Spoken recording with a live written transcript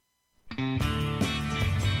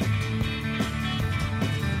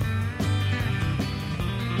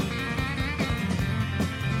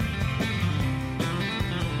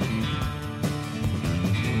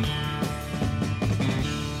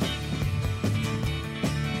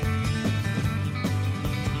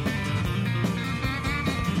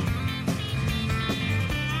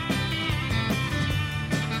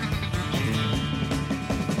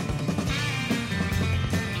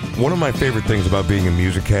One of my favorite things about being a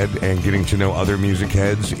music head and getting to know other music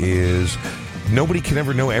heads is nobody can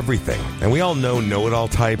ever know everything. And we all know know-it-all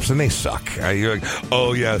types, and they suck. You're like,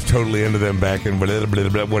 oh, yeah, I was totally into them back in blah, blah,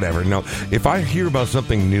 blah, whatever. No, if I hear about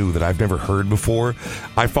something new that I've never heard before,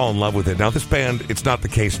 I fall in love with it. Now, this band, it's not the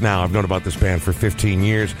case now. I've known about this band for 15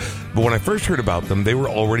 years. But when I first heard about them, they were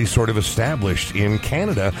already sort of established in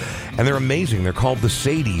Canada, and they're amazing. They're called the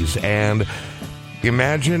Sadies, and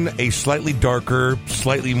imagine a slightly darker,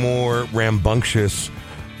 slightly more rambunctious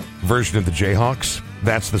version of the Jayhawks.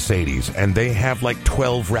 That's the Sadies, and they have like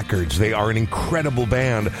 12 records. They are an incredible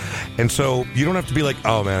band, and so you don't have to be like,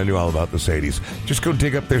 oh man, I knew all about the Sadies. Just go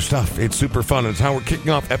dig up their stuff. It's super fun. It's how we're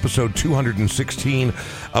kicking off episode 216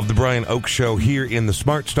 of the Brian Oak Show here in the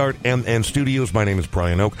Smart Start MN Studios. My name is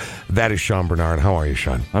Brian Oak. That is Sean Bernard. How are you,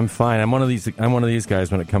 Sean? I'm fine. I'm one of these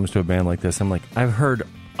guys when it comes to a band like this. I'm like, I've heard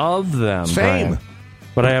of them. Same. Brian,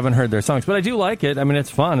 but I haven't heard their songs. But I do like it. I mean, it's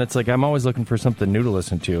fun. It's like I'm always looking for something new to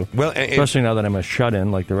listen to. Well, especially now that I'm a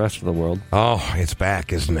shut-in like the rest of the world. Oh, it's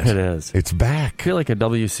back, isn't it? It is. It's back. I feel like a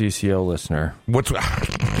WCCO listener. What's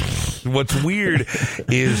weird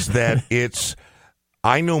is that it's...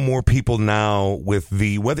 I know more people now with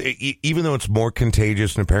the weather, even though it's more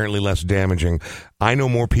contagious and apparently less damaging, I know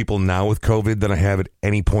more people now with COVID than I have at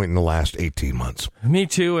any point in the last 18 months. Me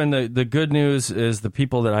too. And the good news is the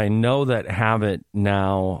people that I know that have it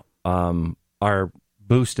now are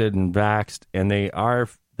boosted and vaxxed, and they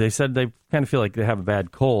said they kind of feel like they have a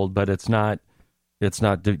bad cold, but it's not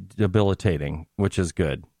debilitating, which is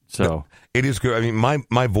good. So it is good. I mean,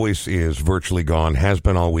 my voice is virtually gone, has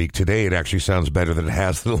been all week. Today, it actually sounds better than it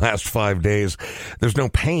has the last 5 days. There's no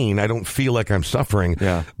pain. I don't feel like I'm suffering.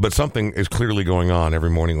 Yeah. But something is clearly going on every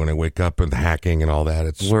morning when I wake up, and the hacking and all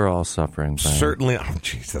that. We're all suffering. Brian. Certainly. Oh,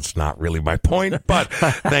 geez, that's not really my point. But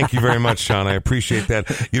thank you very much, Sean. I appreciate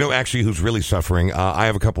that. You know, actually, who's really suffering? I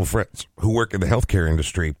have a couple of friends who work in the healthcare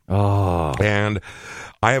industry. Oh. And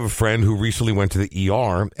I have a friend who recently went to the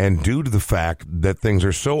ER, and due to the fact that things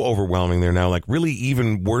are so overwhelming there now, like really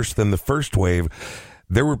even worse than the first wave,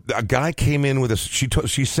 a guy came in with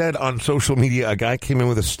she said on social media, a guy came in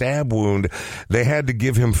with a stab wound. They had to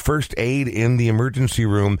give him first aid in the emergency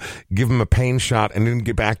room, give him a pain shot, and didn't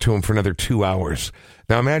get back to him for another 2 hours.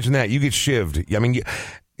 Now imagine that. You get shivved. I mean,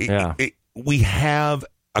 we have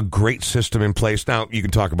a great system in place. Now, you can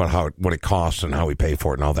talk about what it costs and how we pay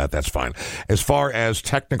for it and all that. That's fine. As far as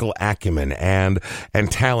technical acumen and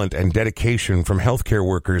talent and dedication from healthcare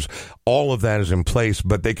workers, all of that is in place,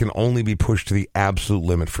 but they can only be pushed to the absolute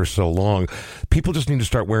limit for so long. People just need to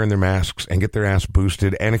start wearing their masks and get their ass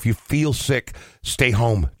boosted. And if you feel sick, stay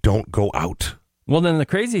home. Don't go out. Well, then the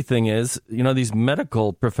crazy thing is, these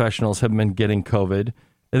medical professionals have been getting COVID,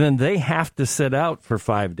 and then they have to sit out for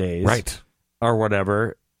 5 days. Right. Or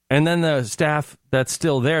whatever. And then the staff that's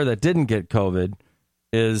still there that didn't get COVID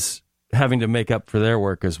is having to make up for their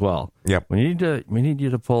work as well. Yep. We need you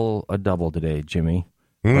to pull a double today, Jimmy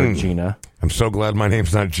or Gina. I'm so glad my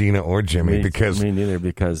name's not Gina or Jimmy because me neither,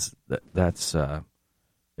 because that's it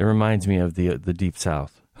reminds me of the Deep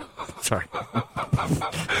South. Sorry.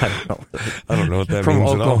 I don't know what that From means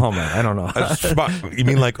Oklahoma. at all. I don't know. You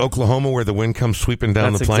mean like Oklahoma where the wind comes sweeping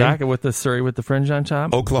down the plain? That's exactly with the Surrey with the fringe on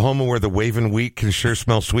top. Oklahoma where the waving wheat can sure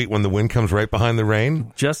smell sweet when the wind comes right behind the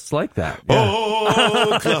rain? Just like that. Yeah.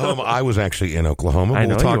 Oh, Oklahoma. I was actually in Oklahoma.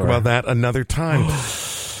 We'll talk about that another time.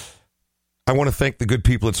 I want to thank the good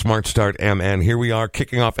people at Smart Start MN. Here we are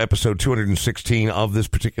kicking off episode 216 of this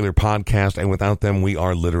particular podcast, and without them, we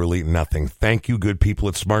are literally nothing. Thank you, good people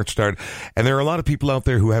at Smart Start. And there are a lot of people out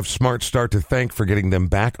there who have Smart Start to thank for getting them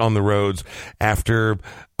back on the roads after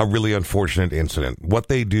a really unfortunate incident. What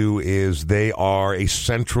they do is they are a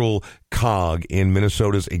central cog in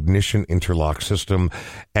Minnesota's ignition interlock system.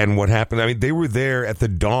 And what happened, I mean, they were there at the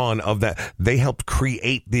dawn of that. They helped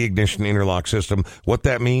create the ignition interlock system. What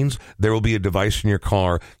that means, there will be a device in your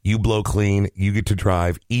car. You blow clean, you get to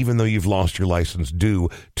drive, even though you've lost your license due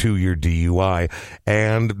to your DUI.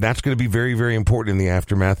 And that's going to be very, very important in the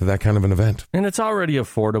aftermath of that kind of an event. And it's already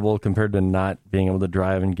affordable compared to not being able to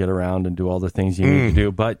drive and get around and do all the things you need to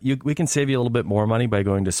do. But we can save you a little bit more money by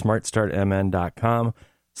going to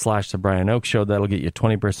smartstartmn.com/The Brian Oak Show. That'll get you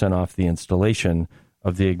 20% off the installation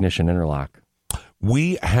of the ignition interlock.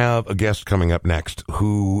 We have a guest coming up next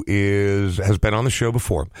who has been on the show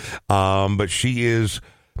before, but she is,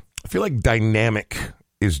 I feel like dynamic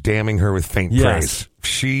is damning her with faint praise.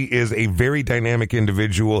 She is a very dynamic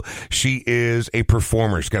individual. She is a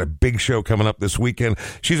performer. She's got a big show coming up this weekend.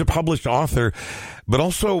 She's a published author, but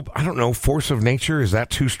also, I don't know, force of nature. Is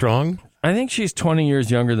that too strong? I think she's 20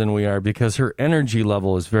 years younger than we are because her energy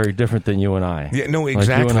level is very different than you and I. Yeah, no,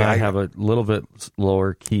 exactly. Like you and I have a little bit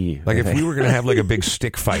lower key. Like if we were going to have like a big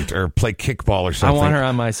stick fight or play kickball or something. I want her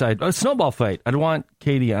on my side. A snowball fight. I'd want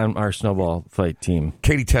Katie on our snowball fight team.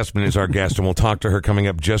 Katie Tessman is our guest, and we'll talk to her coming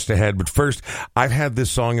up just ahead. But first, I've had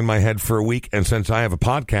this song in my head for a week, and since I have a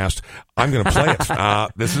podcast, I'm going to play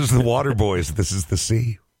it. This is the Waterboys. This is The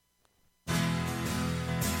Sea.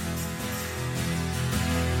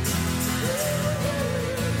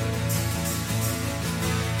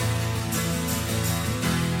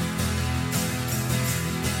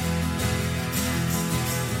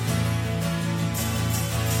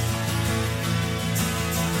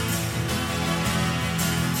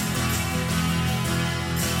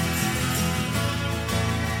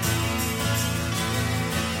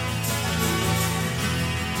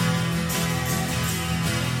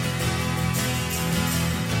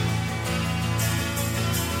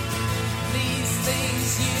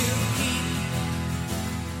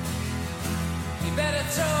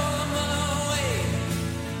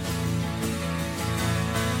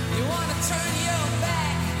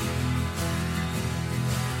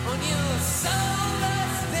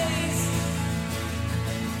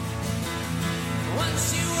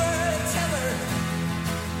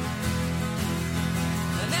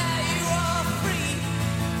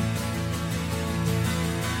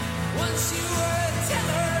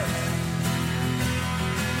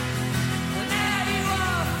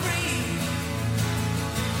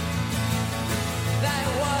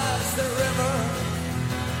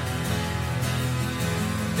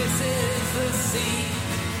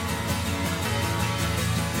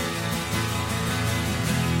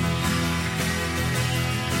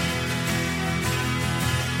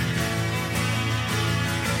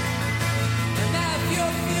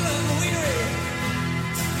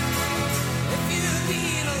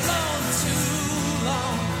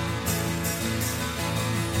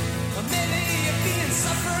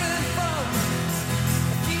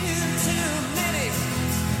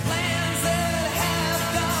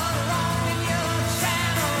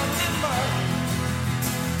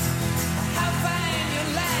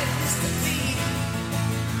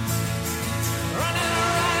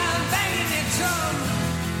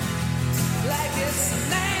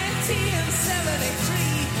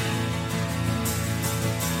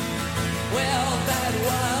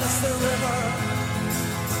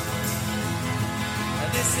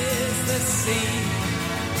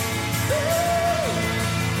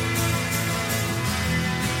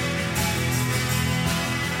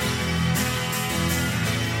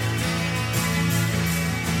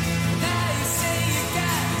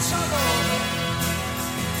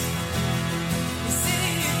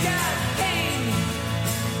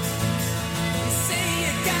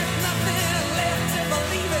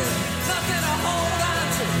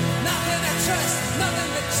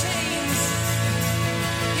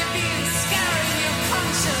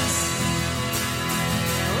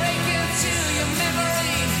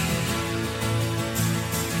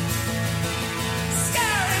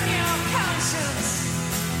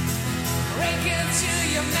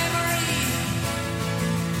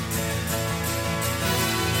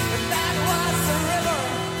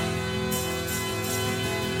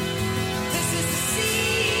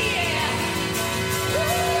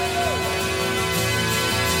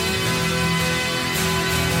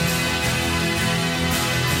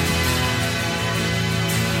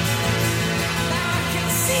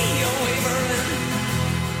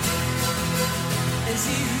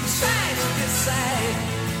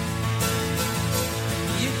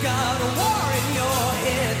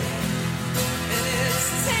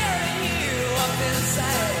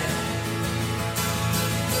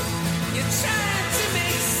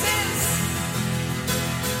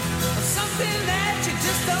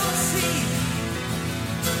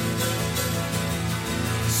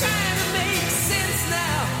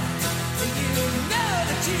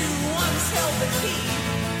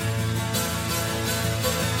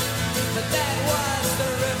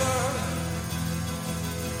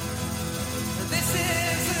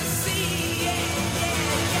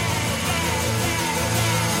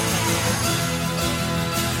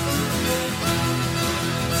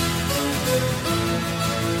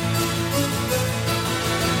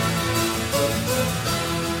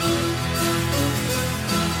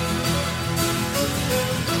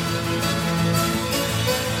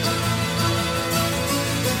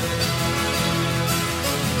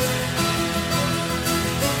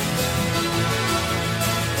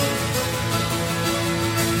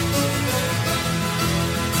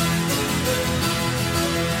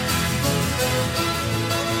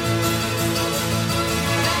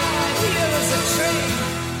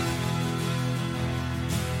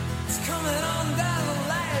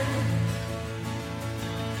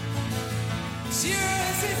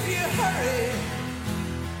 Because if you hurry,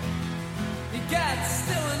 you got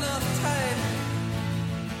still enough time.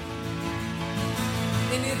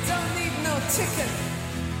 And you don't need no ticket.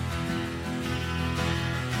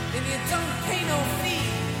 And you don't pay no fee.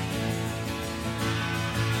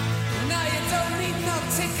 No, you don't need no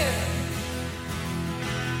ticket.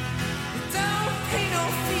 You don't pay no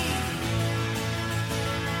fee.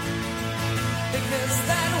 Because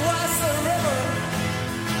that was the river.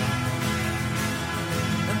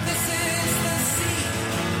 And this is the sea.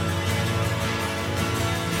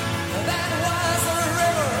 That was the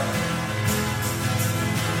river.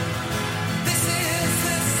 This is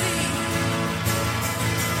the sea.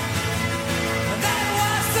 That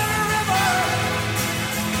was the river.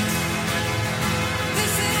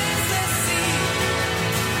 This is the sea.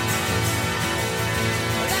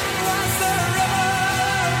 That was the river. This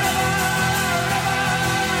is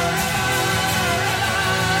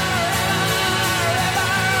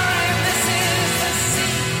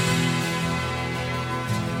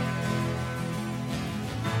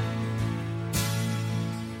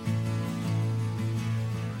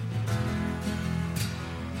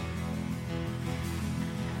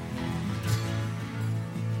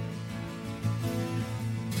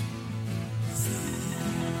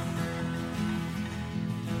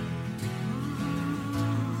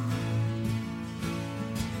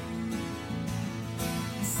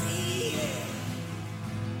the sea.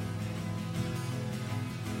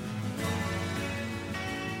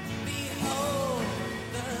 Behold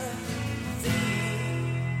the sea.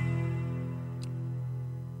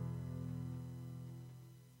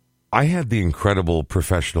 I had the incredible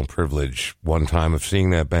professional privilege one time of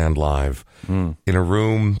seeing that band live in a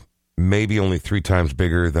room maybe only 3 times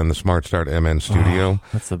bigger than the Smart Start MN studio.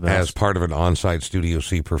 That's the best. As part of an on-site Studio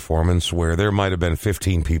C performance where there might have been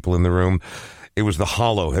 15 people in the room. It was the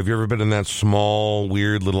Hollow. Have you ever been in that small,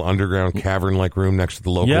 weird little underground cavern-like room next to the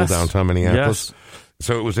local Yes. downtown Minneapolis? Yes.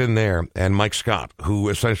 So it was in there, and Mike Scott, who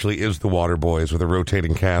essentially is the Waterboys with a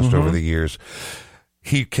rotating cast over the years,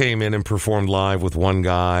 he came in and performed live with one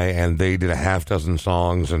guy, and they did a half dozen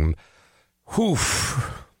songs, and whew,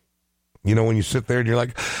 you know, when you sit there and you're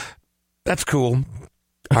like, that's cool.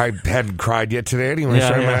 I hadn't cried yet today anyway,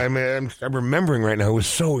 Yeah, so yeah. I'm remembering right now. It was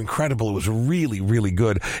so incredible. It was really, really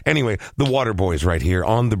good. Anyway, the Waterboys right here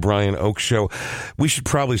on the Brian Oak Show. We should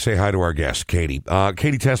probably say hi to our guest, Katie.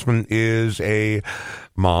 Katie Tessman is a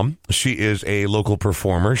mom. She is a local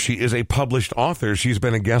performer. She is a published author. She's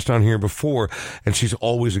been a guest on here before, and she's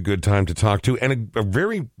always a good time to talk to, and a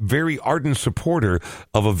very, very ardent supporter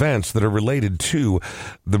of events that are related to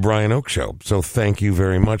the Brian Oak Show. So thank you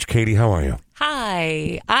very much. Katie, how are you?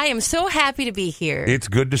 Hi, I am so happy to be here. It's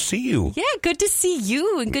good to see you. Yeah, good to see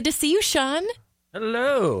you and good to see you, Sean.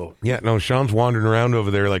 Hello. Yeah, no, Sean's wandering around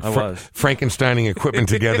over there like I was. Frankensteining equipment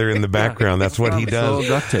together in the background. That's what he does.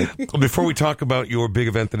 So duct tape. Before we talk about your big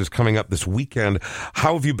event that is coming up this weekend,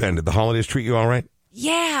 how have you been? Did the holidays treat you all right?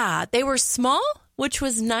 Yeah, they were small, which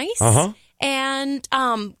was nice. Uh-huh. And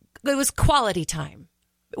it was quality time.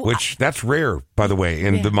 Which, that's rare, by the way,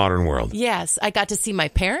 in the modern world. Yes, I got to see my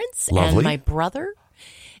parents Lovely. and my brother.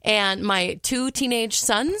 And my 2 teenage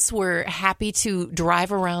sons were happy to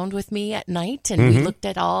drive around with me at night. And we looked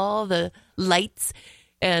at all the lights.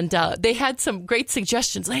 And they had some great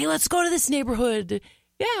suggestions. Hey, let's go to this neighborhood.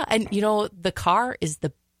 Yeah. And, you know, the car is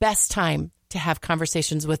the best time to have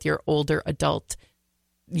conversations with your older adult,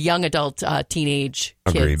 young adult, teenage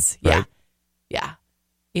Agreed, kids. Yeah. right? Yeah.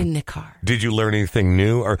 In the car. Did you learn anything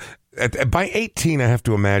new? Or by 18, I have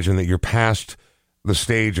to imagine that you're past the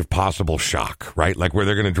stage of possible shock, right? Like where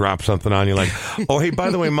they're going to drop something on you like, oh, hey, by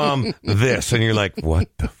the way, Mom, this. And you're like, what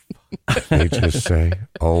the fuck did they just say?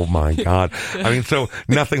 Oh, my God. I mean, so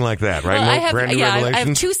nothing like that, right? Well, No brand new I revelations?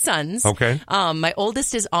 have 2 sons. Okay. My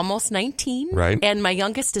oldest is almost 19. Right. And my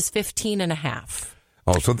youngest is 15 and a half.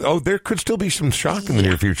 Oh, so there could still be some shock in the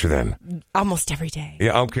near future then. Almost every day.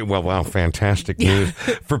 Yeah, okay. Well, wow, fantastic news.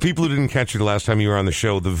 For people who didn't catch you the last time you were on the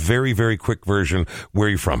show, the very, very quick version, where are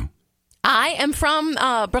you from? I am from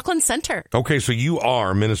Brooklyn Center. Okay, so you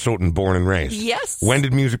are Minnesotan born and raised. Yes. When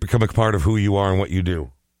did music become a part of who you are and what you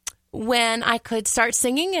do? When I could start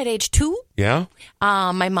singing at age 2, Yeah?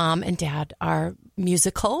 my mom and dad are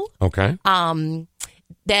musical. Okay.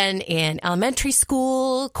 Then in elementary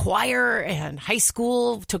school, choir, and high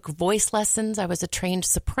school, took voice lessons. I was a trained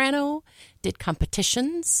soprano, did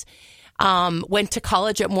competitions, went to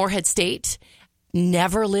college at Moorhead State,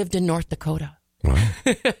 never lived in North Dakota.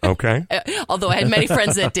 Okay. Although I had many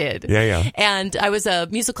friends that did. Yeah. And I was a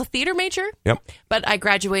musical theater major. Yep. But I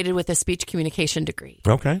graduated with a speech communication degree.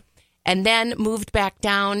 Okay. And then moved back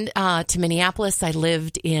down to Minneapolis. I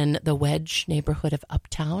lived in the Wedge neighborhood of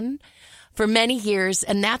Uptown for many years,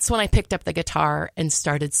 and that's when I picked up the guitar and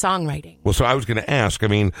started songwriting. Well, so I was going to ask, I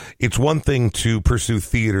mean, it's one thing to pursue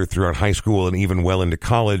theater throughout high school and even well into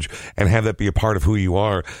college and have that be a part of who you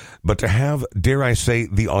are, but to have, dare I say,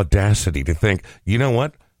 the audacity to think, you know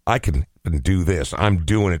what, I can do this. I'm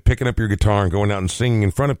doing it. Picking up your guitar and going out and singing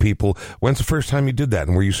in front of people. When's the first time you did that,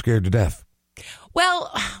 and were you scared to death?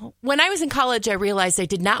 Well, when I was in college, I realized I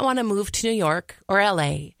did not want to move to New York or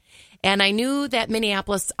LA. And I knew that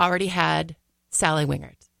Minneapolis already had Sally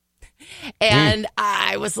Wingert. And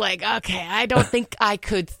I was like, okay, I don't think I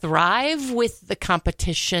could thrive with the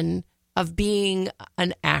competition of being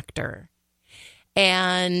an actor.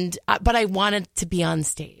 But I wanted to be on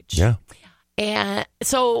stage. Yeah. And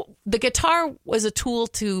so the guitar was a tool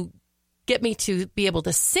to get me to be able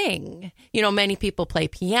to sing. You know, many people play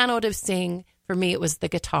piano to sing. For me, it was the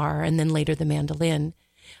guitar and then later the mandolin.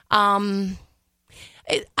 I've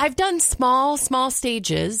done small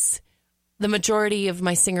stages the majority of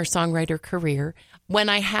my singer-songwriter career. When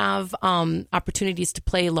I have opportunities to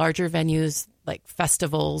play larger venues like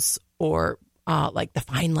festivals or like the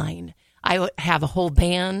Fine Line, I would have a whole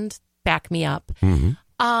band back me up.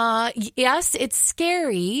 Yes, it's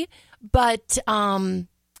scary, but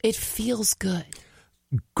it feels good.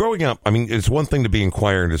 Growing up, I mean, it's one thing to be in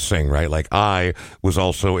choir and to sing, right? Like I was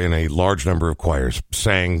also in a large number of choirs,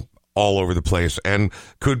 sang all over the place, and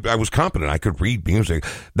I was competent. I could read music.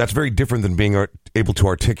 That's very different than being able to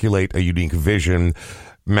articulate a unique vision,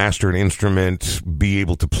 master an instrument, be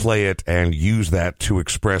able to play it, and use that to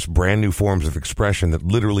express brand new forms of expression that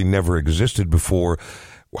literally never existed before.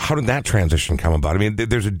 How did that transition come about? I mean,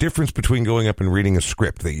 there's a difference between going up and reading a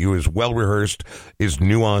script that you is well rehearsed, is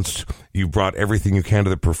nuanced, you've brought everything you can to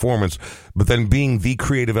the performance, but then being the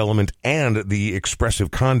creative element and the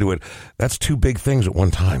expressive conduit, that's two big things at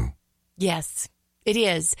one time. Yes, it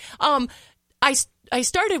is. I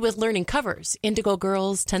started with learning covers, Indigo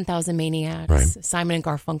Girls, 10,000 Maniacs, Right. Simon and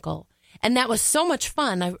Garfunkel. And that was so much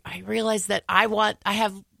fun. I realized that I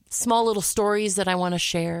have small little stories that I want to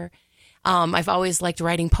share. I've always liked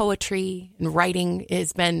writing poetry, and writing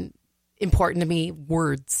has been important to me.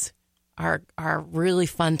 Words are really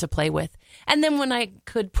fun to play with. And then when I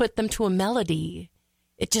could put them to a melody,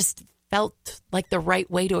 it just felt like the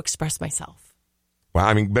right way to express myself. Well,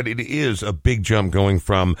 I mean, but it is a big jump going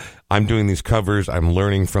from I'm doing these covers, I'm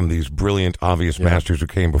learning from these brilliant, obvious masters who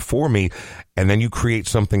came before me, and then you create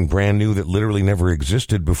something brand new that literally never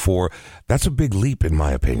existed before. That's a big leap, in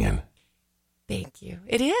my opinion. Thank you.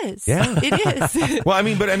 It is. Yeah. It is. Well, I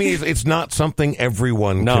mean, it's not something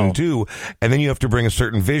everyone can do. And then you have to bring a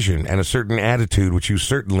certain vision and a certain attitude, which you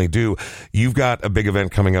certainly do. You've got a big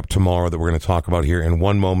event coming up tomorrow that we're going to talk about here in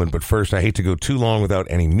one moment. But first, I hate to go too long without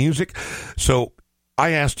any music. So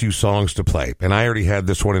I asked you songs to play, and I already had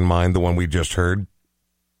this one in mind, the one we just heard.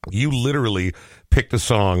 You literally picked a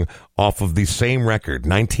song off of the same record,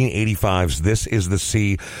 1985's This Is the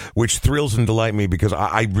Sea, which thrills and delight me because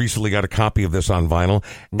I recently got a copy of this on vinyl,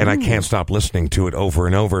 and I can't stop listening to it over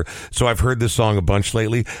and over. So I've heard this song a bunch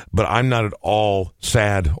lately, but I'm not at all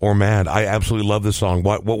sad or mad. I absolutely love this song.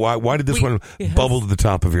 Why did this one bubble to the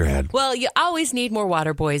top of your head? Well, you always need more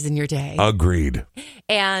water boys in your day. Agreed.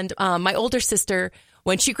 And my older sister,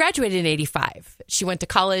 when she graduated in 85, she went to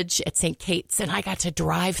college at St. Kate's, and I got to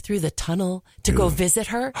drive through the tunnel to go visit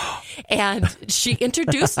her. And she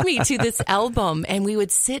introduced me to this album, and we would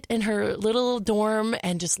sit in her little dorm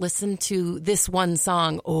and just listen to this one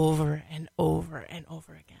song over and over and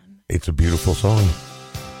over again. It's a beautiful song.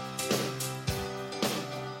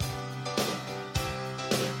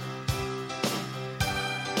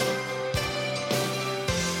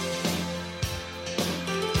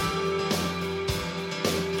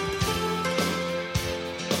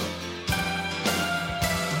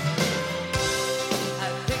 I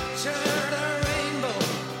pictured a rainbow.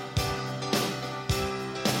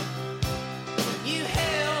 You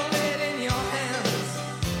held it in your hands.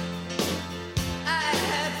 I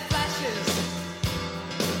had flashes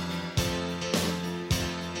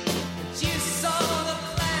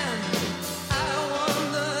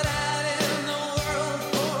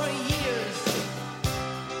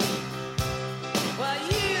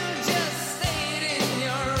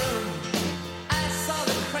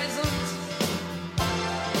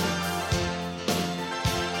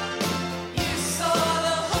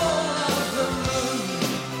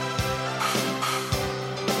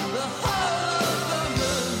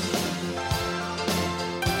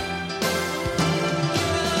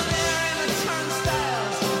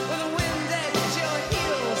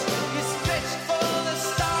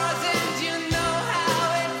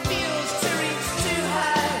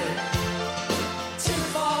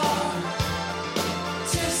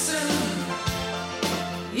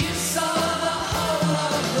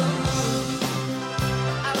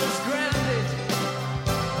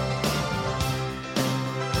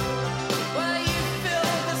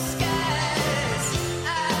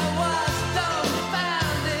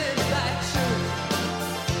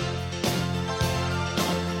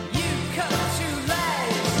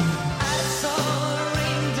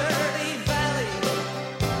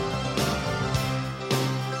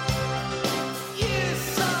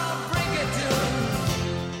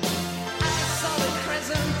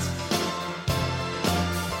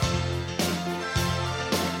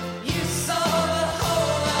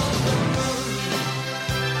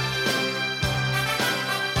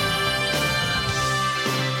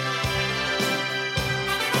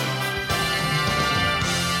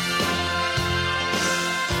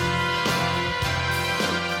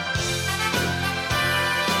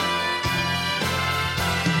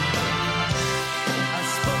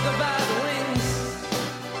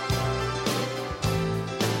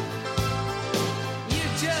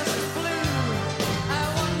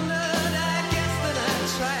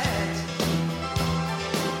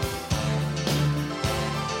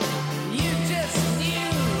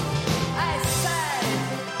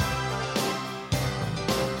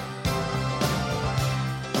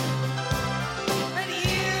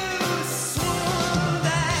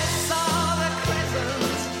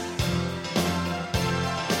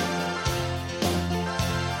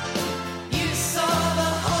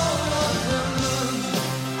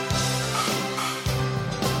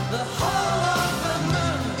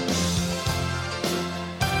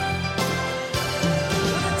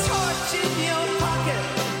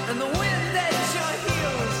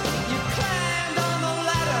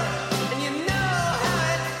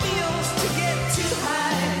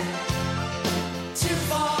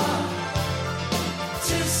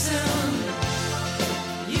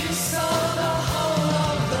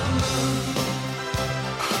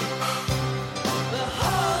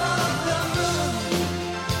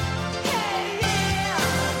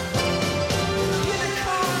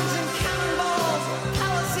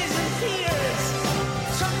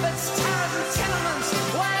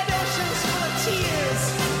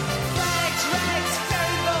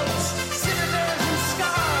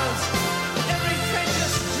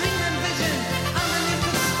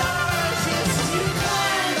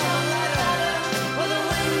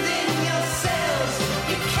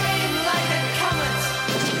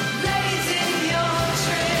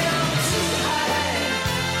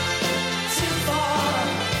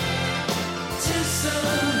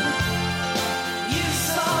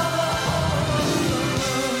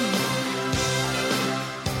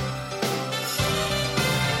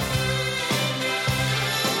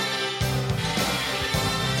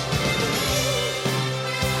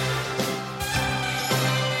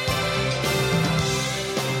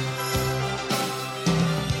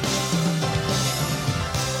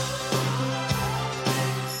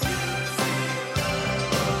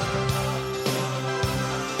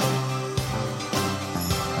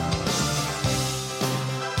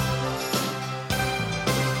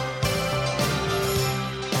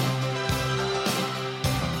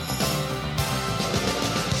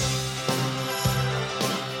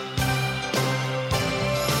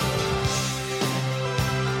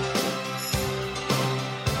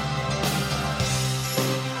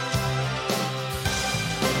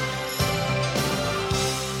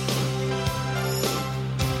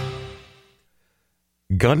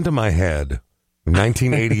gun to my head,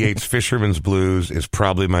 1988's Fisherman's Blues is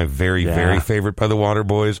probably my very, very favorite by the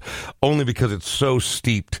Waterboys, only because it's so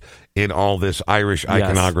steeped in all this Irish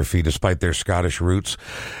iconography, despite their Scottish roots.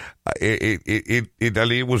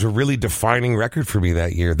 It was a really defining record for me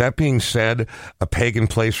that year. That being said, A Pagan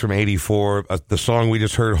Place from 84, the song we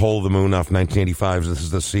just heard, Hole of the Moon off 1985's This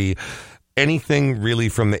Is the Sea, anything really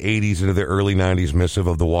from the 80s into the early 90s missive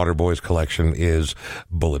of the Waterboys collection is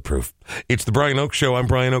bulletproof. It's the Brian Oak Show. I'm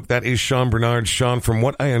Brian Oak. That is Sean Bernard. Sean, from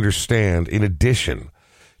what I understand, in addition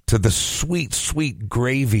to the sweet, sweet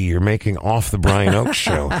gravy you're making off the Brian Oak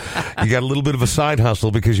Show, you got a little bit of a side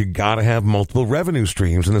hustle because you got to have multiple revenue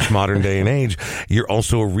streams in this modern day and age. You're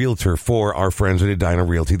also a realtor for our friends at Edina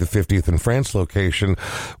Realty, the 50th and France location.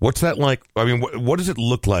 What's that like? I mean, what does it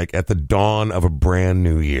look like at the dawn of a brand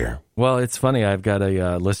new year? Well, it's funny. I've got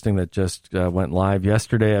a listing that just went live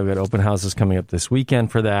yesterday. I've got open houses coming up this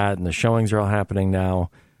weekend for that, and the showings are all happening now.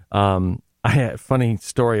 I had a funny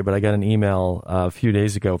story, but I got an email a few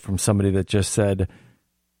days ago from somebody that just said,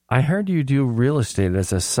 I heard you do real estate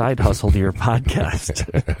as a side hustle to your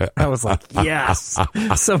podcast. I was like, yes,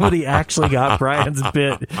 somebody actually got Brian's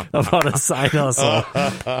bit about a side hustle.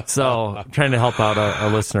 So I'm trying to help out a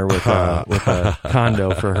listener with a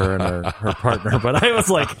condo for her and her partner. But I was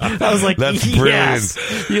like, That's yes,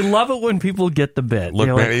 brilliant. you love it when people get the bit. Look,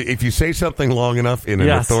 you know, man, if you say something long enough in an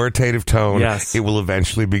authoritative tone, it will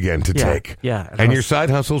eventually begin to take. Yeah. And your side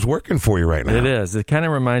hustle's working for you right now. It is. It kind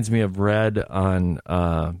of reminds me of Red on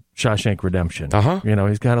Shawshank Redemption. You know,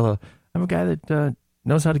 I'm a guy that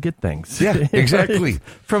knows how to get things. Yeah, exactly.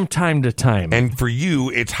 From time to time. And for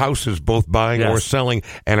you, it's houses, both buying or selling.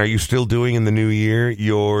 And are you still doing in the new year,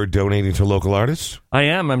 you're donating to local artists? I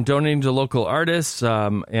am. I'm donating to local artists.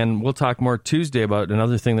 And we'll talk more Tuesday about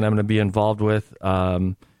another thing that I'm going to be involved with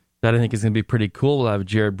that I think is going to be pretty cool. We'll have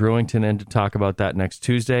Jared Brewington in to talk about that next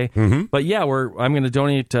Tuesday. But yeah, I'm going to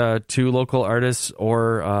donate to local artists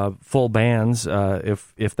or full bands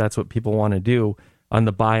if that's what people want to do on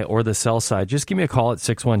the buy or the sell side. Just give me a call at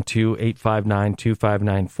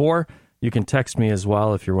 612-859-2594. You can text me as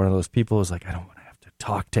well if you're one of those people who's like, I don't want to have to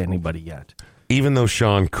talk to anybody yet. Even though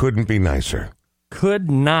Sean couldn't be nicer.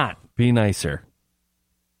 Could not be nicer.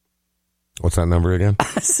 What's that number again?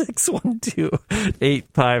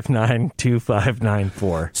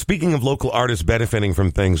 612-859-2594. Speaking of local artists benefiting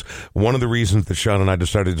from things, one of the reasons that Sean and I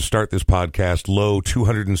decided to start this podcast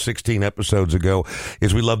 216 episodes ago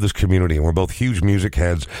is we love this community, and we're both huge music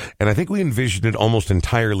heads, and I think we envisioned it almost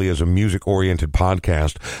entirely as a music-oriented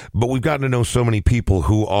podcast, but we've gotten to know so many people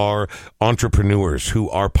who are entrepreneurs, who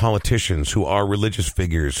are politicians, who are religious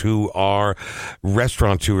figures, who are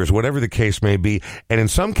restaurateurs, whatever the case may be, and in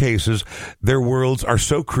some cases, their worlds are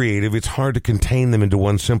so creative, it's hard to contain them into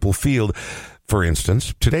one simple field. For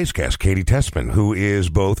instance, today's guest, Katie Tessman, who is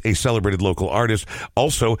both a celebrated local artist,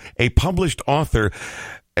 also a published author.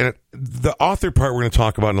 And the author part we're going to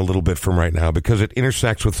talk about in a little bit from right now because it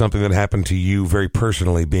intersects with something that happened to you very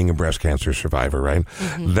personally, being a breast cancer survivor, right?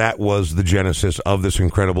 That was the genesis of this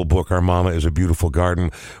incredible book, Our Mama is a Beautiful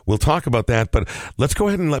Garden. We'll talk about that, but let's go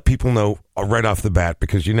ahead and let people know right off the bat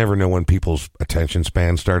because you never know when people's attention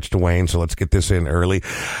span starts to wane, so let's get this in early.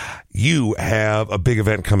 You have a big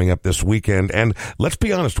event coming up this weekend, and let's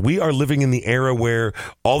be honest, we are living in the era where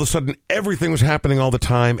all of a sudden everything was happening all the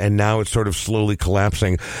time, and now it's sort of slowly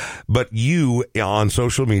collapsing. But you, on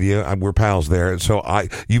social media, we're pals there, so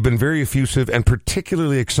you've been very effusive and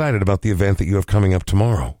particularly excited about the event that you have coming up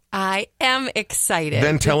tomorrow. I am excited.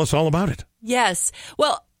 Then tell us all about it. Yes.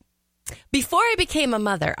 Well, before I became a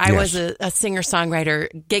mother, I was a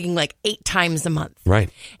singer-songwriter gigging like 8 times a month. Right.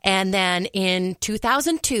 And then in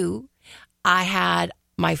 2002, I had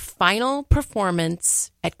my final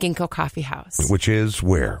performance at Ginkgo Coffee House. Which is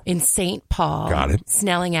where? In St. Paul. Got it.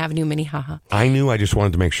 Snelling Avenue, Minnehaha. I knew. I just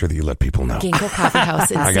wanted to make sure that you let people know. Ginkgo Coffee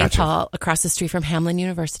House in I St. gotcha. Paul, across the street from Hamlin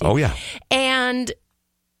University. Oh, yeah. And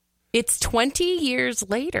it's 20 years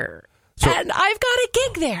later, and I've got a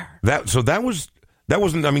gig there. That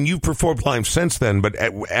wasn't, I mean, you've performed live since then, but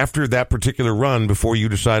after that particular run, before you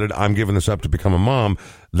decided I'm giving this up to become a mom,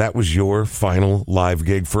 that was your final live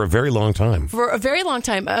gig for a very long time. For a very long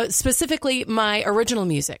time, specifically my original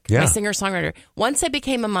music, my singer-songwriter. Once I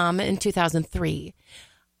became a mom in 2003,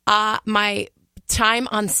 my time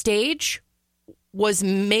on stage was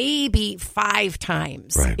maybe 5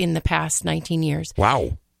 times in the past 19 years.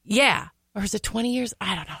 Wow. Yeah. Or is it 20 years?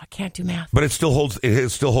 I don't know. I can't do math. But it still holds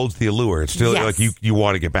the allure. It's still like you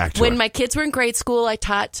want to get back to it. When my kids were in grade school, I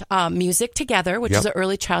taught Music Together, which is an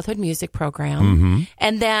early childhood music program.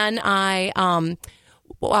 And then I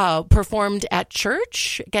performed at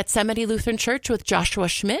church, Gethsemane Lutheran Church with Joshua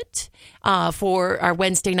Schmidt for our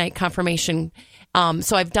Wednesday night confirmation.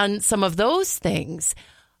 So I've done some of those things.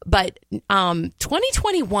 But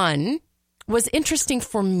 2021 was interesting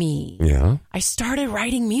for me. Yeah. I started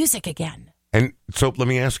writing music again. And so let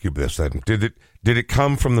me ask you this then. Did it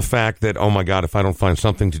come from the fact that, oh my God, if I don't find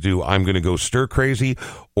something to do, I'm going to go stir crazy?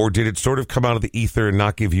 Or did it sort of come out of the ether and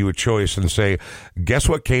not give you a choice and say, guess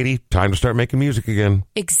what, Katie? Time to start making music again?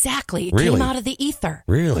 Exactly. It Really? came out of the ether.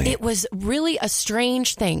 Really? It was really a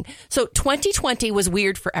strange thing. So 2020 was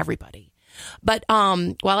weird for everybody. But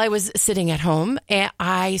while I was sitting at home,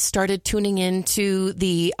 I started tuning into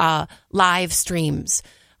the live streams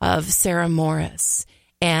of Sarah Morris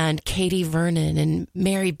and Katie Vernon and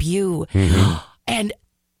Mary Bew. And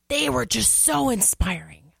they were just so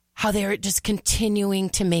inspiring, how they were just continuing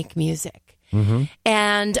to make music.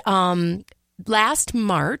 And last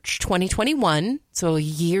March 2021, so a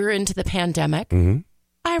year into the pandemic,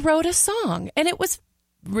 I wrote a song, and it was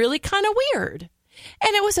really kind of weird.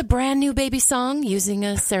 And it was a brand new baby song using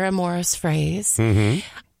a Sarah Morris phrase. And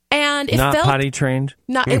it Not felt potty trained.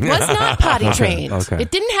 it was not potty trained. Okay.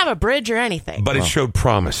 It didn't have a bridge or anything. But it showed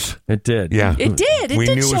promise. It did. Yeah. It did. It we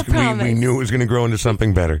did knew show it was, promise. we knew it was going to grow into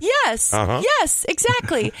something better. Yes. Uh-huh. Yes,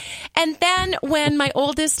 exactly. And then when my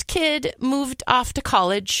oldest kid moved off to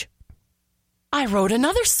college, I wrote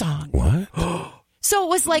another song. What? So it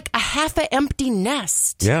was like a half an empty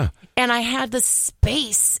nest. Yeah. And I had the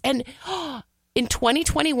space. And in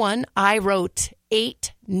 2021, I wrote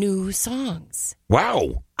 8 new songs.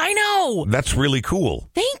 Wow. I know. That's really cool.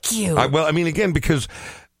 Thank you. Well, I mean, again, because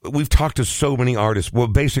we've talked to so many artists. Well,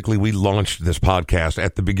 basically, we launched this podcast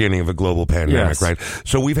at the beginning of a global pandemic, Yes. right?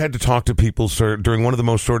 So we've had to talk to people during one of the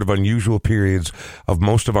most sort of unusual periods of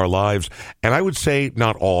most of our lives. And I would say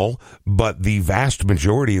not all, but the vast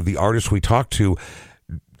majority of the artists we talked to,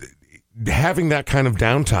 having that kind of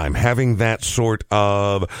downtime, having that sort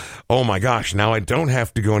of, oh my gosh, now I don't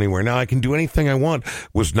have to go anywhere, now I can do anything I want,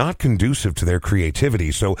 was not conducive to their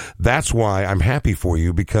creativity. So that's why I'm happy for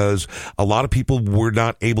you, because a lot of people were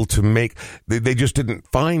not able to they just didn't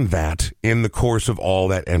find that in the course of all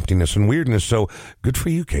that emptiness and weirdness. So good for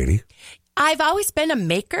you, Katie. I've always been a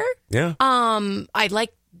maker. Yeah. I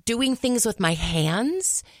like doing things with my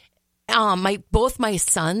hands. Both my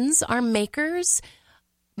sons are makers.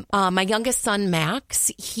 My youngest son, Max,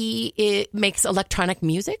 he makes electronic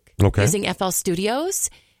music using FL Studios.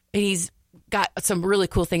 He's got some really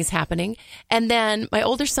cool things happening. And then my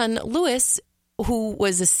older son, Lewis, who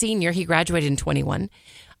was a senior, he graduated in 21.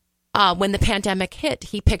 When the pandemic hit,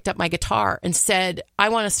 he picked up my guitar and said, I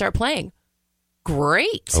want to start playing.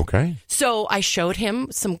 Great. Okay. So I showed him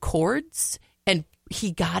some chords and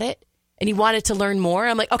he got it and he wanted to learn more.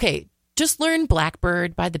 I'm like, okay, just learn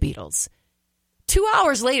Blackbird by the Beatles. 2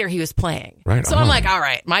 hours later, he was playing. Right so on. I'm like, all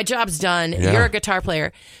right, my job's done. Yeah. You're a guitar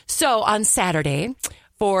player. So on Saturday,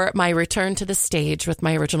 for my return to the stage with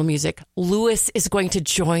my original music, Lewis is going to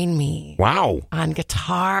join me Wow. on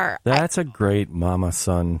guitar. That's a great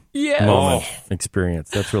mama-son Yes. moment experience.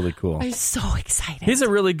 That's really cool. I'm so excited. He's a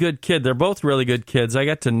really good kid. They're both really good kids. I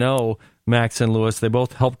got to know Max and Lewis. They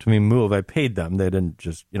both helped me move. I paid them. They didn't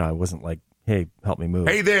just, I wasn't like, hey, help me move.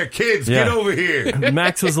 Hey there, kids, Yeah. get over here.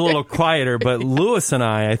 Max was a little quieter, but Lewis and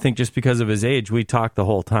I think just because of his age, we talked the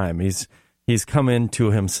whole time. He's come into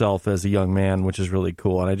himself as a young man, which is really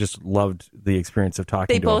cool. And I just loved the experience of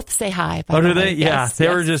talking They to him. both say hi. by Oh, the do way. they? Yeah. Yes,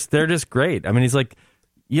 They're yes. just great. I mean, he's like,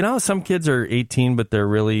 some kids are 18, but they're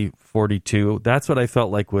really 42. That's what I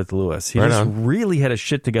felt like with Lewis. He Right just on. really had his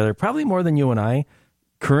shit together, probably more than you and I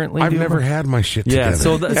currently I've do. never had my shit Yeah, together.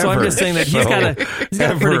 so I'm Ever. just saying that he's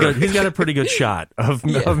got a pretty good shot of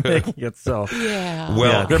making it. So Yeah.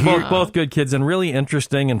 Well, yeah, they're here- both good kids and really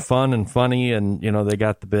interesting and fun and funny, and they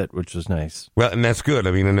got the bit, which is nice. Well, and that's good.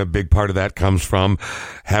 I mean, and a big part of that comes from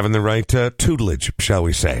having the right tutelage, shall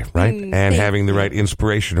we say, right? And having the right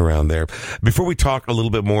inspiration around there. Before we talk a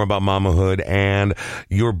little bit more about mamahood and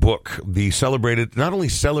your book, the not only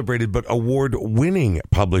celebrated, but award-winning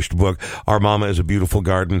published book, Our Mama is a Beautiful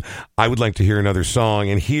Garden, I would like to hear another song.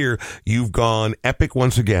 And here you've gone epic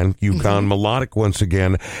once again. You've gone melodic once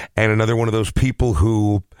again. And another one of those people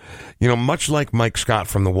who, much like Mike Scott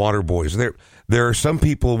from the Waterboys, there are some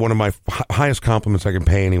people, one of my highest compliments I can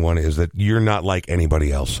pay anyone is that you're not like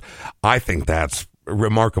anybody else. I think that's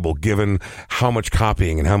remarkable given how much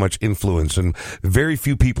copying and how much influence, and very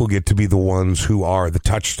few people get to be the ones who are the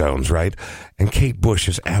touchstones, right? And Kate Bush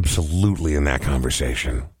is absolutely in that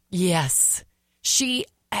conversation. Yes.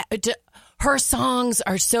 Her songs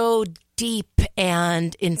are so deep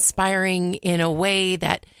and inspiring in a way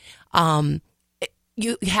that,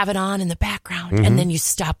 you have it on in the background, and then you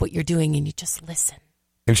stop what you're doing and you just listen.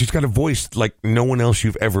 And she's got a voice like no one else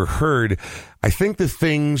you've ever heard. I think the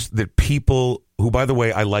things that people who, by the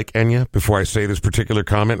way, I like Enya, before I say this particular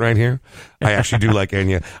comment right here, I actually do like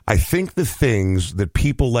Enya. I think the things that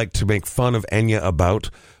people like to make fun of Enya about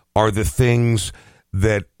are the things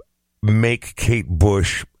that make Kate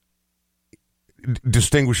Bush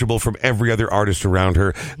distinguishable from every other artist around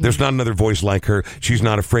her. There's not another voice like her. She's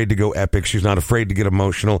not afraid to go epic. She's not afraid to get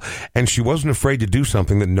emotional. And she wasn't afraid to do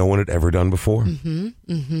something that no one had ever done before.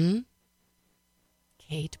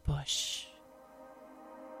 Kate Bush.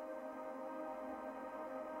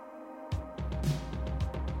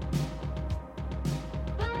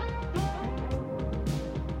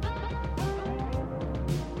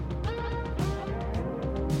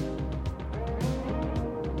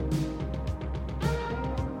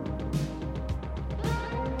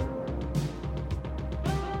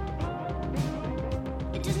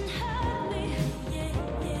 It doesn't hurt me, yeah.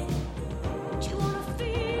 Do you wanna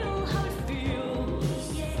feel how it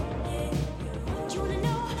feels? Yeah.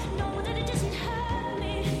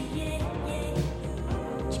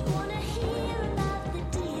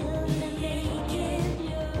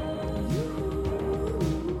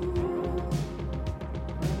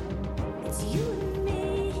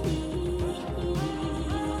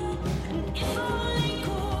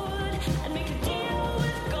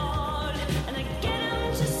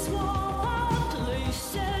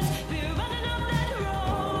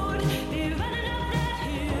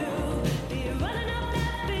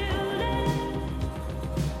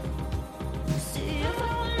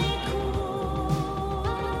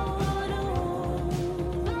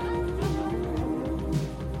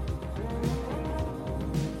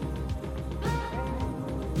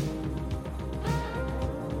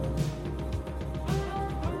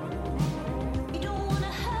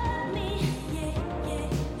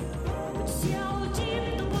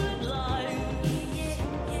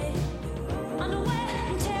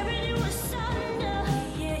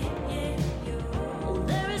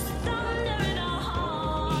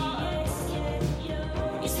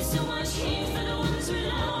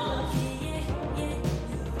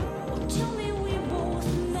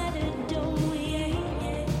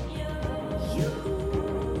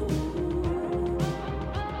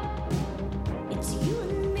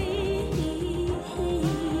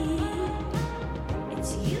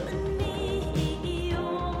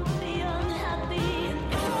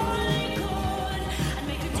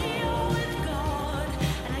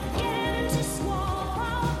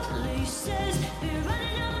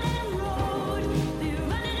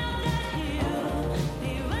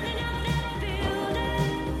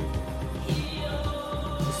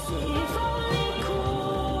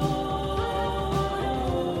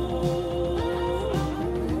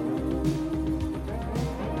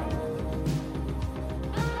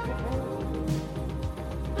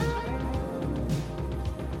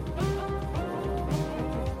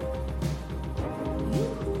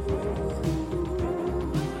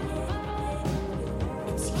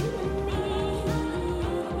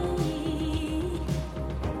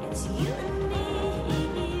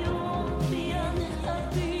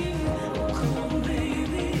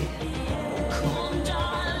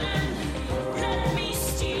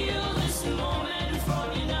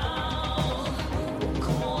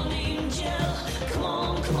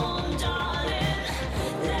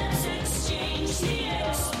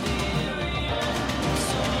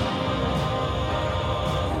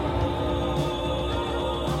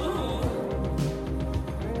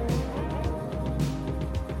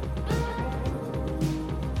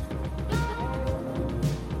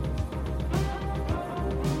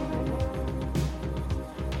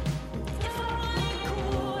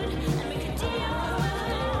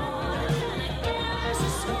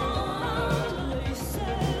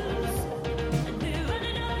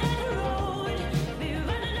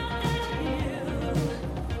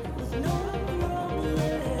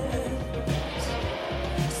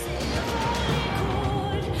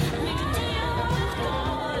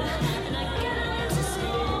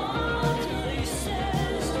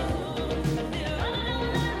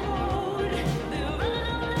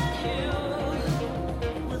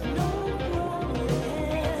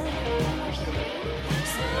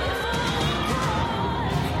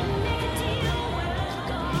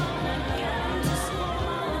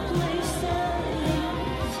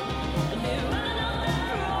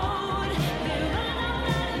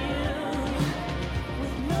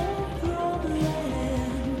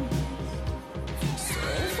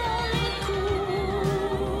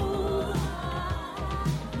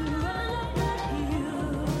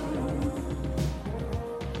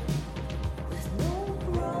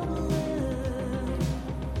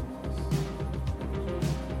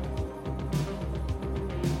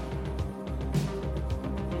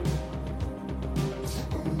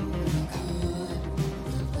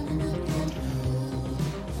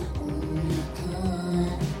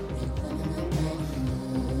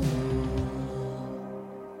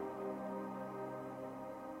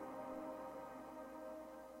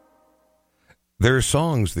 there are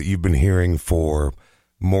songs that you've been hearing for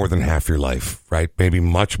more than half your life, right? Maybe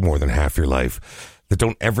much more than half your life, that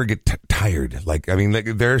don't ever get tired. Like, I mean,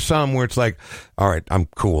 there are some where it's like, all right, I'm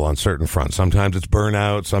cool on certain fronts. Sometimes it's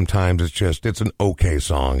Burnout. Sometimes it's an okay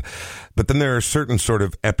song. But then there are certain sort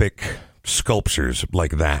of epic sculptures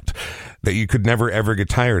like that you could never ever get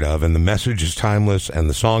tired of, and the message is timeless and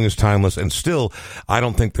the song is timeless. And still, I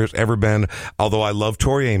don't think there's ever been, although I love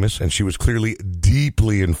Tori Amos and she was clearly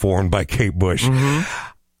deeply informed by Kate Bush,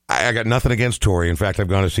 I got nothing against Tori. In fact, I've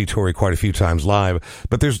gone to see Tori quite a few times live,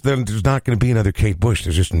 but there's not going to be another Kate Bush.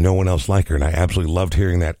 There's just no one else like her, and I absolutely loved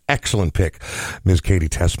hearing that. Excellent pick, Ms. Katie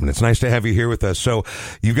Tessman. It's nice to have you here with us. So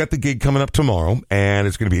you've got the gig coming up tomorrow, and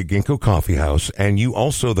it's going to be at Ginkgo Coffee House, and you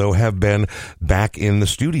also, though, have been back in the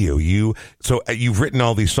studio. You've written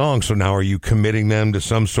all these songs, so now are you committing them to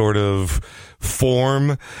some sort of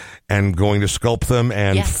form and going to sculpt them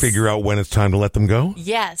and Yes. figure out when it's time to let them go?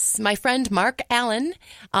 Yes, my friend Mark Allen,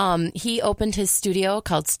 he opened his studio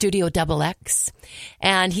called Studio XX,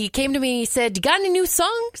 and he came to me. He said, "You got any new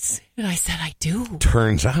songs?" And I said, "I do."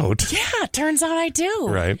 Turns out. Yeah, turns out I do.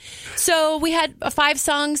 Right. So we had 5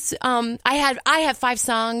 songs. I have 5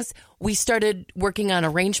 songs. We started working on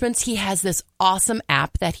arrangements. He has this awesome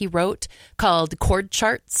app that he wrote called Chord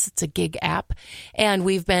Charts. It's a gig app. And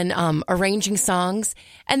we've been arranging songs.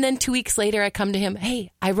 And then 2 weeks later, I come to him,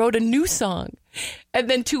 "Hey, I wrote a new song." And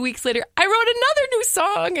then 2 weeks later, "I wrote another new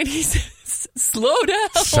song." And he says, "Slow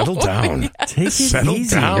down. Settle down. Take it Settle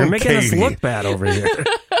easy. down, You're making us Katie. look bad over here.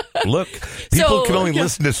 Look, people So, can only yeah.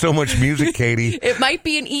 listen to so much music, Katie. It might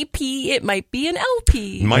be an EP. It might be an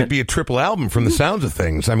LP. It might be a triple album from the sounds of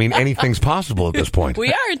things. I mean, anything's possible at this point.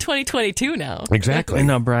 We are in 2022 now. Exactly. And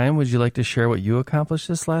now, Brian, would you like to share what you accomplished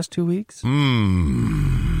this last 2 weeks?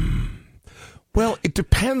 Well, it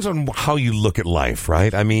depends on how you look at life,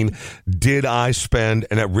 right? I mean, did I spend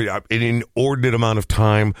an inordinate amount of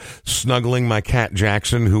time snuggling my cat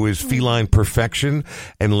Jackson, who is feline perfection,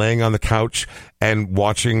 and laying on the couch and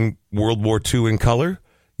watching World War II in color?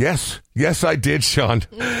 Yes, I did, Sean.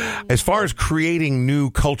 As far as creating new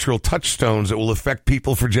cultural touchstones that will affect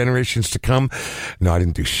people for generations to come, no, I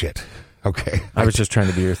didn't do shit. Okay. I was just trying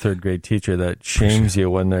to be your third grade teacher that shames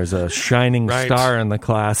you when there's a shining Right. star in the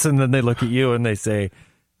class, and then they look at you and they say,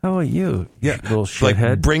 "How about you, Yeah, little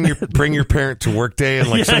shithead?" like bring your parent to work day, and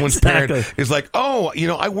like Yeah, someone's exactly. parent is like, "Oh,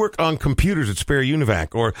 I work on computers at Spare Univac,"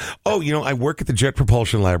 or "Oh, I work at the Jet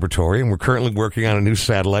Propulsion Laboratory, and we're currently working on a new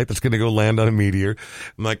satellite that's going to go land on a meteor."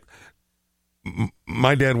 I'm like,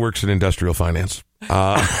 my dad works in industrial finance.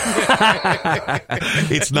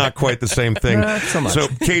 It's not quite the same thing. Not so much. So,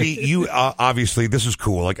 Katie, you obviously, this is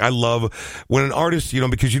cool. Like, I love when an artist,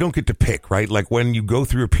 because you don't get to pick, right? Like, when you go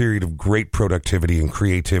through a period of great productivity and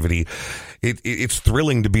creativity, it's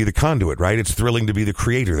thrilling to be the conduit, right? It's thrilling to be the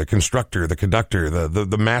creator, the constructor, the conductor,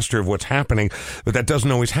 the master of what's happening. But that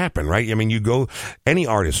doesn't always happen, right? I mean, any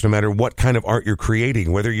artist, no matter what kind of art you're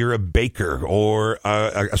creating, whether you're a baker or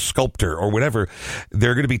a sculptor or whatever,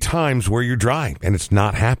 there are going to be times where you're dry and it's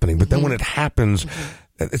not happening. But then when it happens,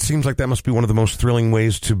 it seems like that must be one of the most thrilling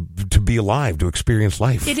ways to be alive, to experience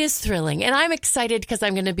life. It is thrilling. And I'm excited because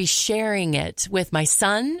I'm going to be sharing it with my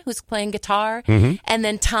son, who's playing guitar, and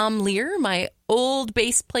then Tom Lear, my old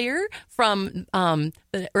bass player from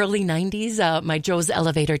the early 90s, my Joe's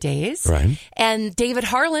Elevator days. Right. And David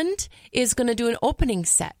Harland is going to do an opening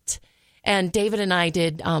set. And David and I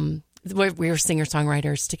did, we were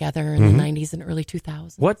singer-songwriters together in the 90s and early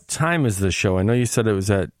 2000s. What time is this show? I know you said it was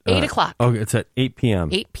at 8 o'clock. Oh, it's at 8 p.m.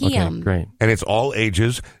 8 p.m. Okay, great. And it's all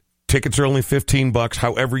ages. Tickets are only $15.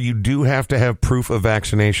 However, you do have to have proof of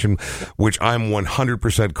vaccination, which I'm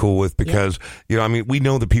 100% cool with because, we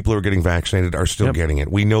know that people who are getting vaccinated are still getting it.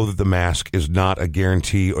 We know that the mask is not a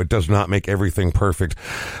guarantee or it does not make everything perfect.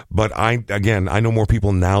 But I know more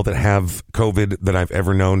people now that have COVID than I've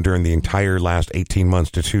ever known during the entire last 18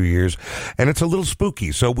 months to 2 years. And it's a little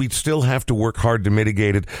spooky. So we still have to work hard to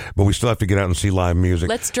mitigate it, but we still have to get out and see live music.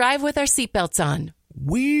 Let's drive with our seatbelts on.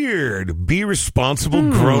 Weird. Be responsible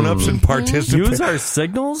grown-ups and participate. Use our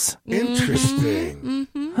signals? Interesting.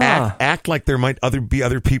 Act like there might be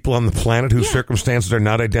other people on the planet whose circumstances are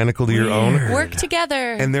not identical to your own. Work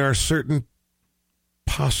together. And there are certain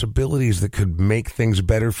possibilities that could make things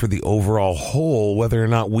better for the overall whole, whether or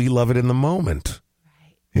not we love it in the moment.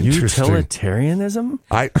 Interesting. Utilitarianism?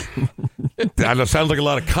 I know, sounds like a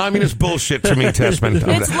lot of communist bullshit to me, Tessman.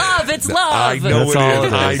 It's love. It's love. I know That's all it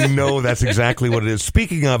is. it is. I know that's exactly what it is.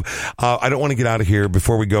 Speaking of, I don't want to get out of here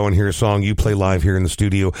before we go and hear a song you play live here in the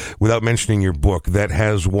studio without mentioning your book that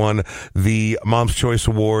has won the Mom's Choice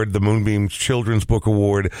Award, the Moonbeam Children's Book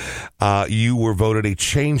Award. You were voted a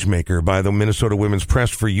change maker by the Minnesota Women's Press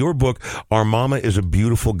for your book, Our Mama is a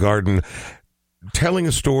Beautiful Garden, telling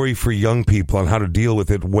a story for young people on how to deal with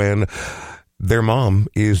it when their mom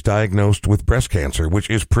is diagnosed with breast cancer, which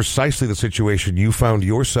is precisely the situation you found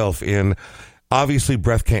yourself in. Obviously,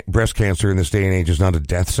 breast cancer in this day and age is not a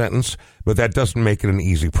death sentence, but that doesn't make it an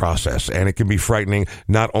easy process. And it can be frightening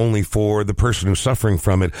not only for the person who's suffering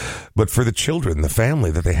from it, but for the children, the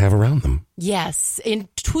family that they have around them. Yes. In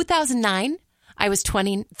 2009, I was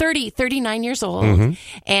 39 years old,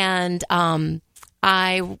 and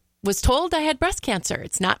I was told I had breast cancer.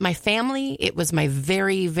 It's not my family. It was my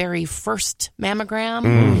very, very first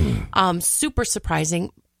mammogram. Super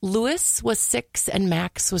surprising. Lewis was 6 and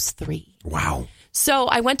Max was 3. Wow. So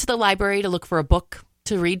I went to the library to look for a book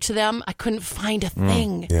to read to them. I couldn't find a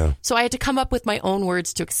thing. Yeah. So I had to come up with my own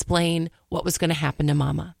words to explain what was going to happen to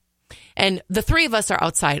Mama. And the 3 of us are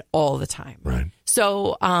outside all the time. Right.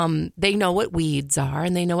 So they know what weeds are,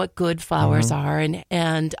 and they know what good flowers are,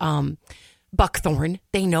 and buckthorn.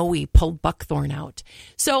 They know we pulled buckthorn out.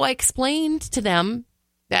 So I explained to them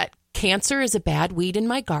that cancer is a bad weed in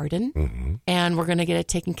my garden, and we're going to get it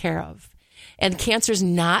taken care of. And cancer's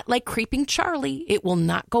not like creeping Charlie. It will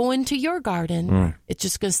not go into your garden. It's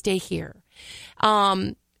just going to stay here.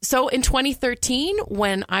 So in 2013,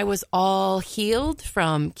 when I was all healed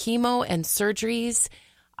from chemo and surgeries,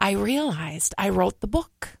 I realized I wrote the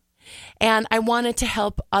book. And I wanted to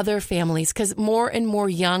help other families because more and more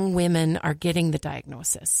young women are getting the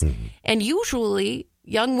diagnosis. And usually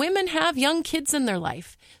young women have young kids in their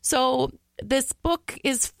life. So this book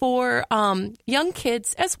is for young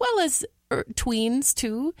kids as well as tweens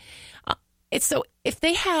too. So if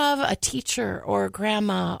they have a teacher or a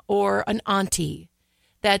grandma or an auntie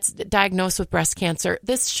that's diagnosed with breast cancer,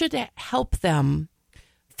 this should help them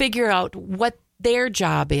figure out what their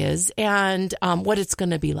job is and what it's going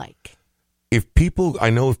to be like. If people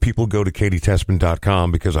go to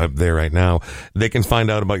KatieTessman.com, because I'm there right now, they can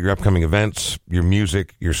find out about your upcoming events, your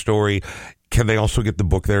music, your story. Can they also get the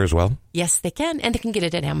book there as well? Yes, they can. And they can get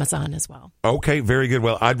it at Amazon as well. Okay, very good.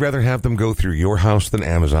 Well, I'd rather have them go through your house than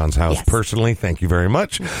Amazon's house, Yes. personally. Thank you very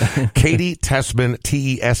much. Katie Tessman,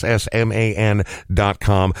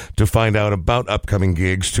 TESSMAN.com, to find out about upcoming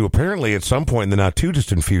gigs, to apparently at some point in the not too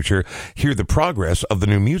distant future hear the progress of the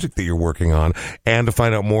new music that you're working on, and to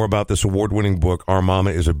find out more about this award-winning book, Our Mama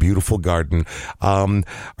is a Beautiful Garden. Are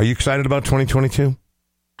you excited about 2022?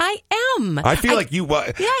 I am. I feel like you.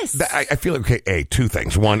 Yes. I feel like, okay, two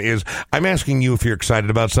things. One is I'm asking you if you're excited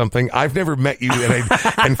about something. I've never met you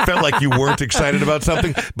and felt like you weren't excited about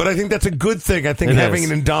something, but I think that's a good thing. I think It having is.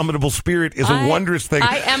 an indomitable spirit is a wondrous thing.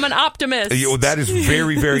 I am an optimist. That is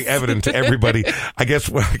very, very evident to everybody. I guess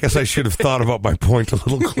I should have thought about my point a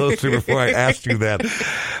little closer before I asked you that.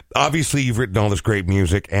 Obviously, you've written all this great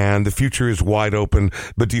music, and the future is wide open.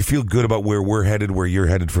 But do you feel good about where we're headed, where you're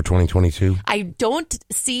headed for 2022? I don't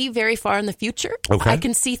see very far in the future. Okay. I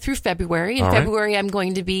can see through February. In All right. February, I'm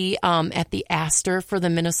going to be at the Astor for the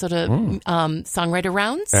Minnesota Songwriter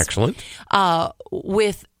Rounds. Excellent.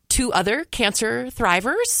 With 2 other cancer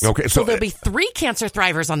thrivers. Okay, so so there'll be 3 cancer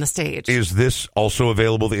thrivers on the stage. Is this also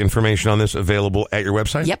available, the information on this available at your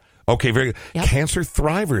website? Yep. Okay, very good. Yep. Cancer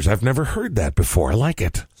Thrivers. I've never heard that before. I like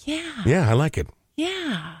it. Yeah. Yeah, I like it.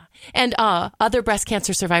 Yeah. And other breast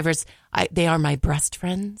cancer survivors, they are my breast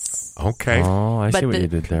friends. Okay. Oh, I But see what the- you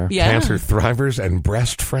did there. Yeah. Cancer Thrivers and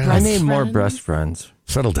breast friends. I need more friends. breast friends.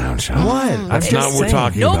 Settle down, Sean. What? That's I'm not just what we're saying.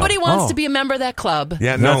 talking Nobody about. wants Oh. to be a member of that club.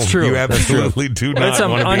 Yeah, no, That's true. you That's true. absolutely do It's not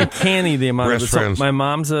want to be. uncanny the amount breast of it. So friends. my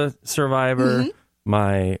mom's a survivor.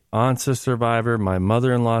 My aunt's a survivor. My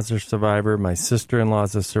mother-in-law's a survivor. My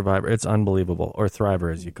sister-in-law's a survivor. It's unbelievable, or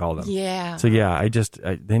thriver as you call them. Yeah. So yeah,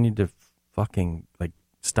 they need to fucking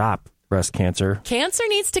stop breast cancer. Cancer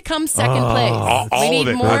needs to come second place. all We of need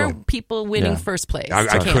it. more people winning Yeah. first place. I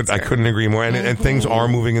Cancer. couldn't agree more. And things are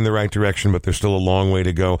moving in the right direction, but there's still a long way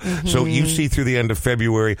to go. So you see through the end of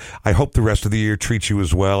February. I hope the rest of the year treats you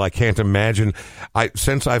as well. I can't imagine.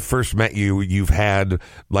 Since I first met you, you've had,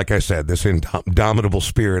 like I said, this indomitable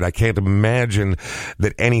spirit. I can't imagine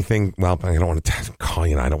that anything, well, I don't want to call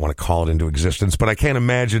I don't want to call it into existence, but I can't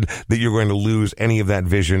imagine that you're going to lose any of that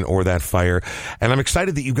vision or that fire. And I'm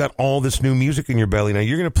excited that you've got all this new music in your belly. Now,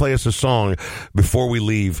 you're going to play us a song before we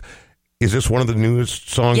leave. Is this one of the newest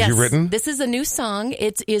songs Yes, you've written? this is a new song.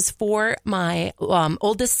 It is for my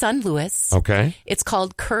oldest son, Lewis. Okay. It's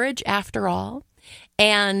called Courage After All.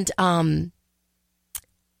 And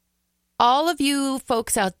all of you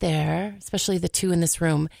folks out there, especially the two in this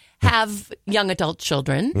room, have young adult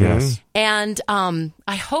children. Yes. And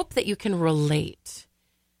I hope that you can relate.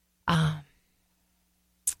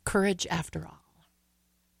 Courage After All.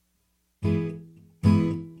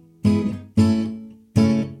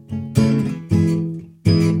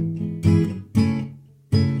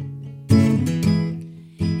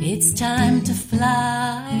 It's time to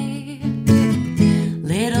fly,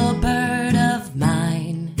 little bird of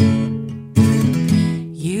mine.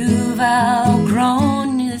 You've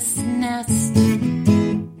outgrown this nest.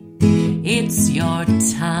 It's your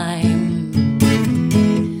time.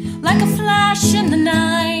 Like a flash in the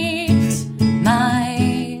night,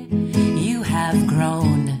 you have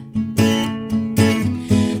grown.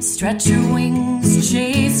 Stretch your wings,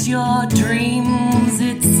 chase your dreams.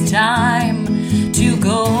 It's time to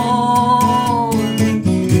go.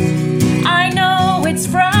 I know it's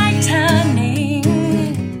frightening.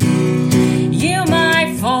 You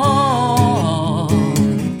might fall,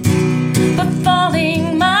 but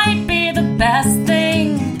falling might be the best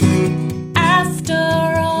thing after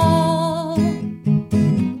all.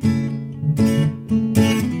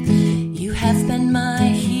 You have been my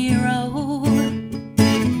hero,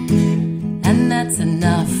 and that's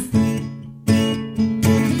enough.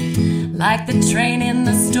 Like the train in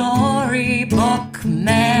the storybook,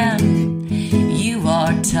 man, you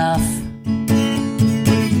are tough.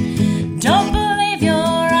 Don't believe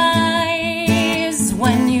your eyes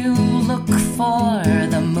when you look for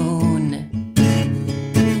the moon.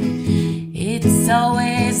 It's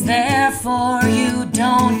always there for you.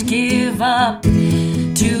 Don't give up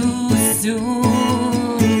too soon.